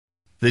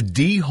The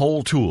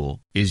D-hole tool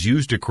is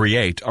used to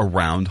create a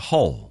round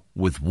hole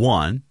with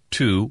 1,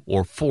 2,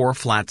 or 4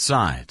 flat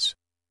sides.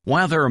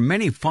 While there are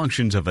many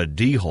functions of a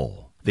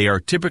D-hole, they are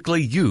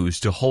typically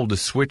used to hold a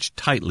switch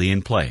tightly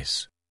in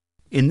place.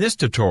 In this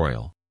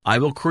tutorial, I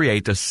will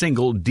create a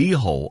single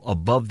D-hole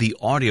above the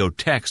audio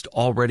text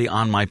already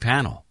on my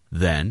panel.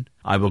 Then,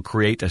 I will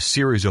create a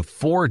series of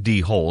 4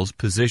 D-holes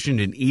positioned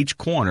in each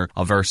corner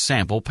of our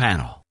sample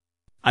panel.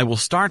 I will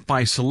start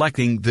by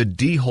selecting the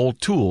D-hole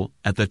tool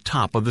at the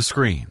top of the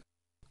screen.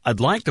 I'd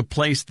like to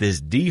place this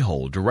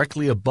D-hole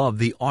directly above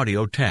the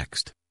audio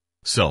text.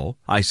 So,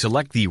 I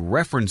select the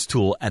reference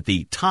tool at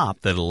the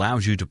top that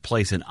allows you to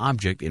place an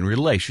object in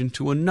relation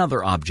to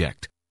another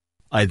object.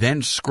 I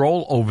then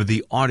scroll over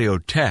the audio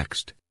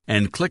text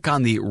and click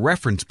on the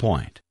reference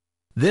point.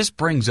 This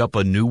brings up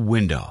a new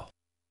window.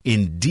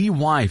 In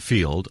DY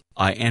field,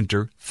 I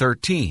enter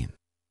 13.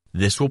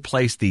 This will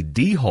place the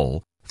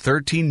D-hole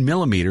 13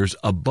 millimeters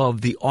above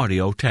the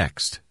audio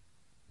text.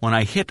 When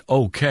I hit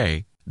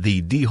OK,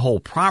 the D-hole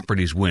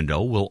properties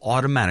window will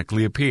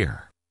automatically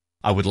appear.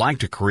 I would like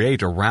to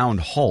create a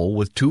round hole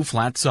with 2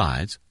 flat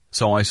sides,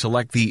 so I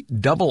select the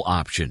double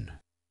option.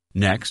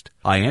 Next,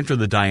 I enter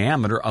the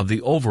diameter of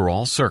the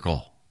overall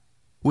circle.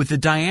 With the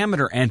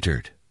diameter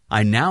entered,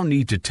 I now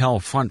need to tell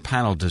Front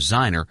Panel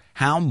Designer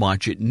how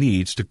much it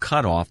needs to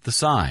cut off the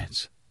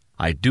sides.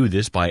 I do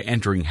this by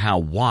entering how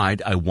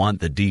wide I want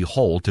the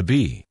D-hole to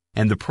be,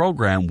 and the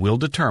program will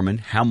determine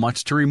how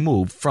much to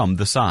remove from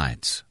the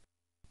sides.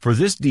 For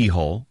this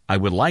D-hole, I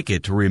would like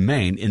it to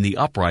remain in the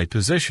upright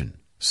position,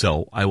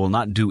 so I will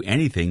not do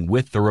anything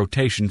with the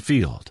rotation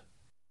field.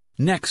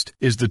 Next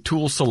is the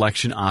tool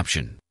selection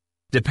option.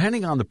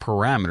 Depending on the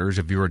parameters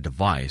of your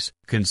device,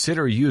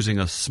 consider using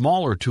a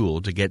smaller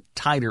tool to get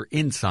tighter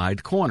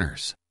inside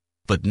corners.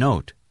 But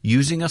note,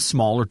 using a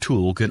smaller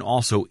tool can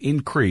also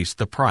increase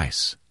the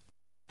price.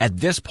 At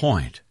this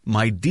point,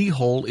 my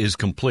D-hole is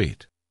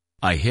complete.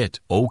 I hit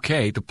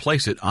OK to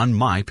place it on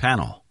my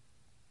panel.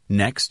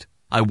 Next,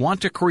 I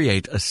want to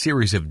create a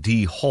series of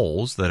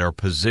D-holes that are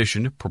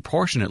positioned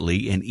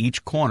proportionately in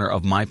each corner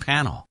of my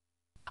panel.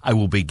 I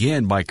will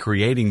begin by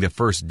creating the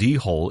first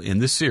D-hole in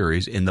the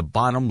series in the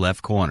bottom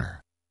left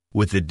corner.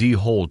 With the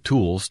D-hole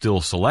tool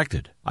still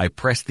selected, I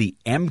press the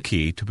M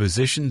key to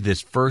position this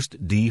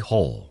first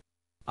D-hole.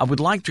 I would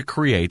like to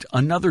create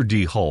another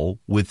D-hole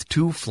with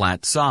 2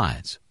 flat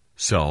sides.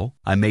 So,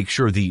 I make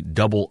sure the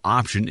double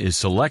option is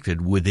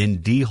selected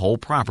within D-hole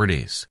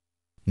properties.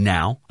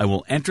 Now, I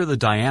will enter the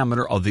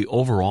diameter of the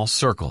overall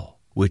circle,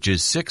 which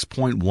is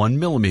 6.1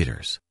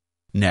 millimeters.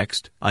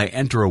 Next, I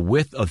enter a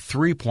width of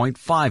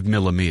 3.5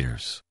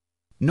 millimeters.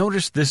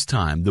 Notice this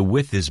time the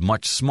width is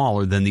much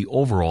smaller than the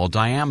overall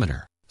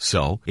diameter,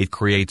 so it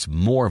creates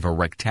more of a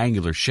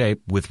rectangular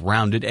shape with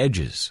rounded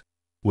edges.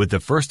 With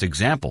the first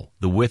example,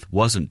 the width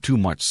wasn't too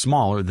much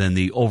smaller than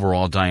the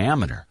overall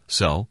diameter,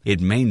 so it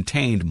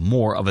maintained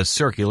more of a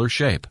circular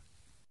shape.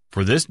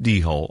 For this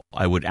D-hole,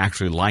 I would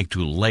actually like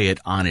to lay it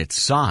on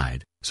its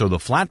side, so the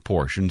flat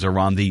portions are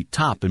on the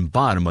top and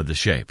bottom of the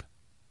shape.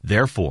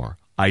 Therefore,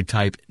 I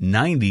type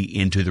 90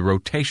 into the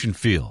rotation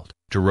field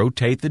to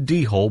rotate the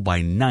D-hole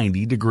by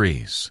 90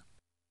 degrees.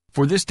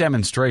 For this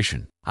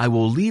demonstration, I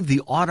will leave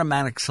the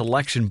automatic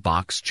selection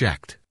box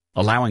checked,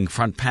 allowing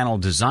Front Panel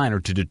Designer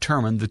to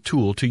determine the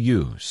tool to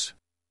use.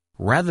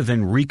 Rather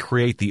than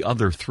recreate the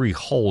other 3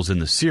 holes in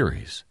the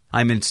series,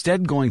 I'm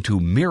instead going to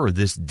mirror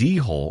this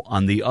D-hole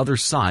on the other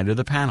side of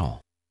the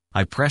panel.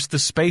 I press the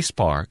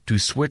spacebar to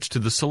switch to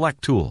the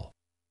Select tool.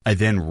 I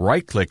then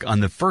right-click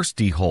on the first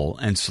D-hole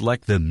and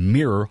select the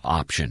Mirror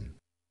option.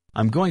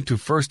 I'm going to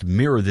first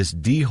mirror this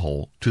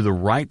D-hole to the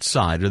right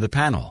side of the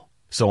panel,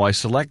 so I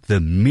select the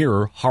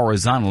Mirror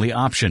Horizontally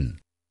option.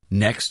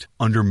 Next,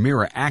 under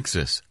Mirror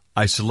Axis,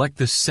 I select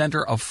the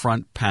Center of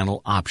Front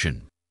Panel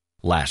option.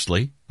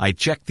 Lastly, I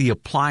check the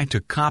Apply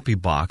to Copy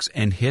box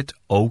and hit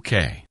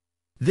OK.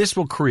 This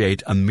will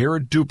create a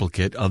mirrored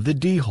duplicate of the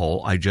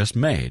D-hole I just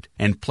made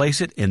and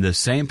place it in the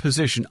same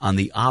position on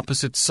the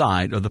opposite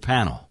side of the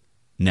panel.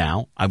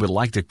 Now, I would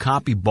like to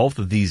copy both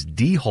of these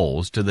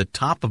D-holes to the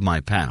top of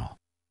my panel.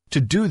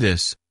 To do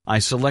this, I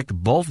select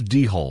both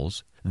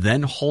D-holes,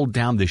 then hold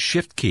down the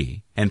Shift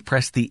key and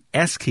press the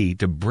S key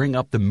to bring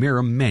up the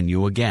mirror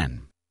menu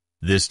again.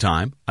 This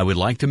time, I would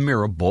like to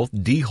mirror both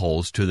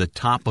D-holes to the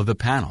top of the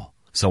panel,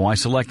 so I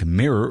select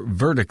Mirror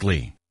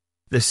Vertically.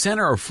 The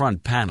Center of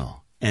Front Panel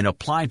and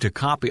Apply to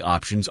Copy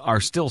options are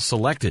still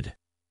selected.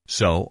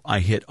 So I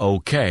hit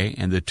OK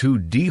and the 2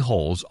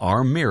 D-holes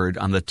are mirrored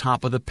on the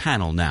top of the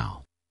panel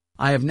now.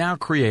 I have now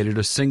created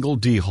a single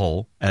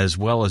D-hole as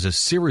well as a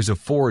series of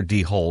 4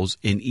 D-holes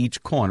in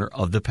each corner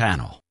of the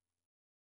panel.